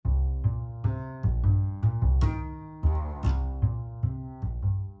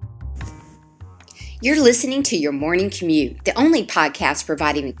You're listening to Your Morning Commute, the only podcast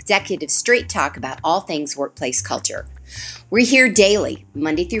providing executives straight talk about all things workplace culture. We're here daily,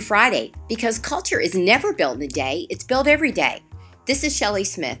 Monday through Friday, because culture is never built in a day, it's built every day. This is Shelley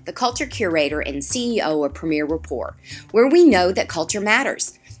Smith, the culture curator and CEO of Premier Rapport, where we know that culture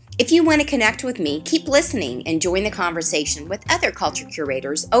matters. If you want to connect with me, keep listening and join the conversation with other culture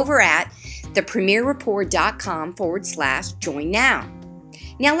curators over at thepremierrapport.com/join now.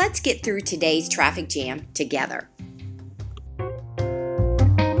 Now let's get through today's traffic jam together.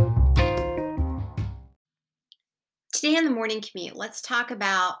 Today on the morning commute, let's talk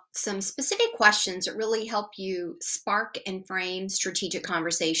about some specific questions that really help you spark and frame strategic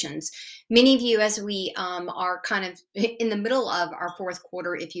conversations. Many of you, as we are kind of in the middle of our fourth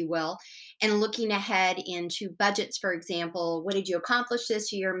quarter, if you will, and looking ahead into budgets, for example, what did you accomplish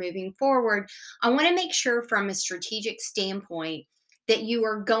this year moving forward? I want to make sure from a strategic standpoint that you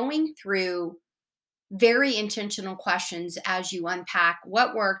are going through very intentional questions as you unpack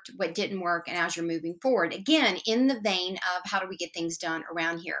what worked, what didn't work, and as you're moving forward. Again, in the vein of how do we get things done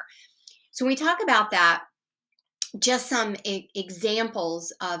around here. So when we talk about that, just some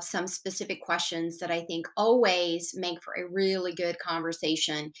examples of some specific questions that I think always make for a really good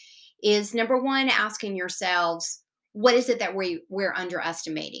conversation is number one, asking yourselves, what is it that we're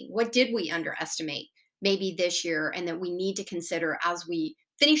underestimating? What did we underestimate maybe this year and that we need to consider as we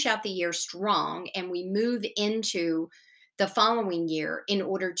finish out the year strong and we move into the following year in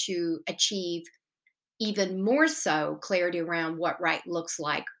order to achieve even more so clarity around what right looks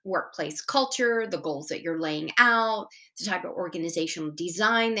like, workplace culture, the goals that you're laying out, the type of organizational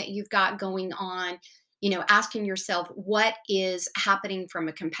design that you've got going on, asking yourself what is happening from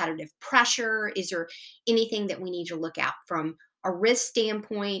a competitive pressure. Is there anything that we need to look out from a risk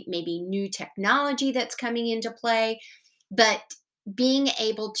standpoint, maybe new technology that's coming into play, but being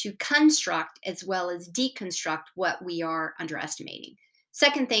able to construct as well as deconstruct what we are underestimating.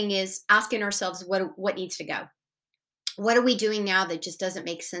 Second thing is asking ourselves what needs to go. What are we doing now that just doesn't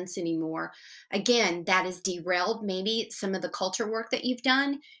make sense anymore? Again, that has derailed maybe some of the culture work that you've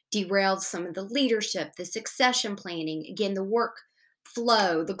done, derailed some of the leadership, the succession planning, again, the work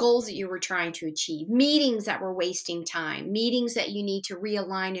flow, the goals that you were trying to achieve, meetings that were wasting time, meetings that you need to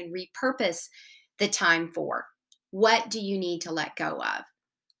realign and repurpose the time for. What do you need to let go of?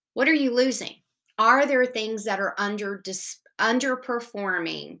 What are you losing? Are there things that are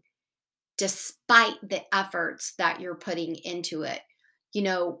underperforming despite the efforts that you're putting into it?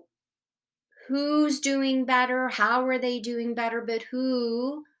 Who's doing better? How are they doing better? But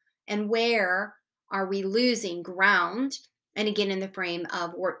who and where are we losing ground? And again, in the frame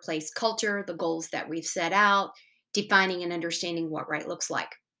of workplace culture, the goals that we've set out, defining and understanding what right looks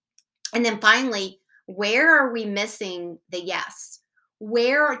like. And then finally, where are we missing the yes?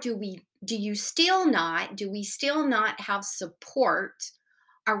 Where do we still not have support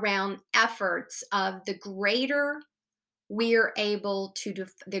around efforts of the greater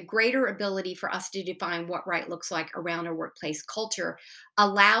the greater ability for us to define what right looks like around a workplace culture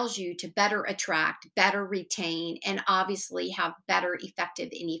allows you to better attract, better retain, and obviously have better effective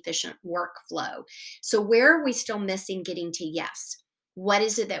and efficient workflow. So where are we still missing getting to yes? What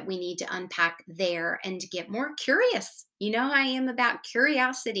is it that we need to unpack there and to get more curious? I am about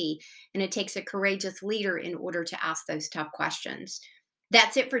curiosity, and it takes a courageous leader in order to ask those tough questions.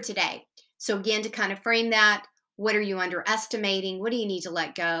 That's it for today. So again, to kind of frame that, what are you underestimating? What do you need to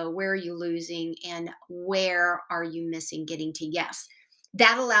let go? Where are you losing? And where are you missing getting to yes?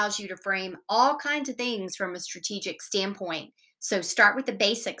 That allows you to frame all kinds of things from a strategic standpoint. So start with the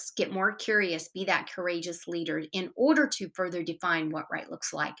basics, get more curious, be that courageous leader in order to further define what right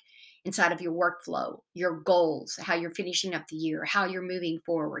looks like inside of your workflow, your goals, how you're finishing up the year, how you're moving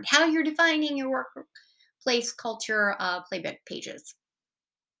forward, how you're defining your workplace culture playbook pages.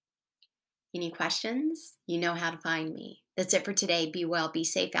 Any questions? You know how to find me. That's it for today. Be well, be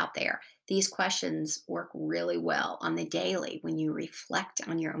safe out there. These questions work really well on the daily when you reflect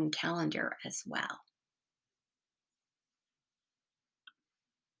on your own calendar as well.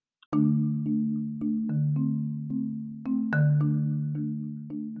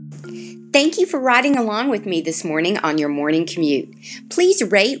 Thank you for riding along with me this morning on your morning commute. Please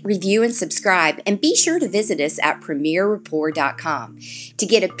rate, review, and subscribe, and be sure to visit us at premierrapport.com to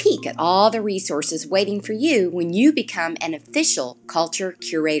get a peek at all the resources waiting for you when you become an official Culture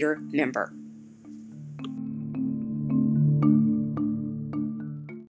Curator member.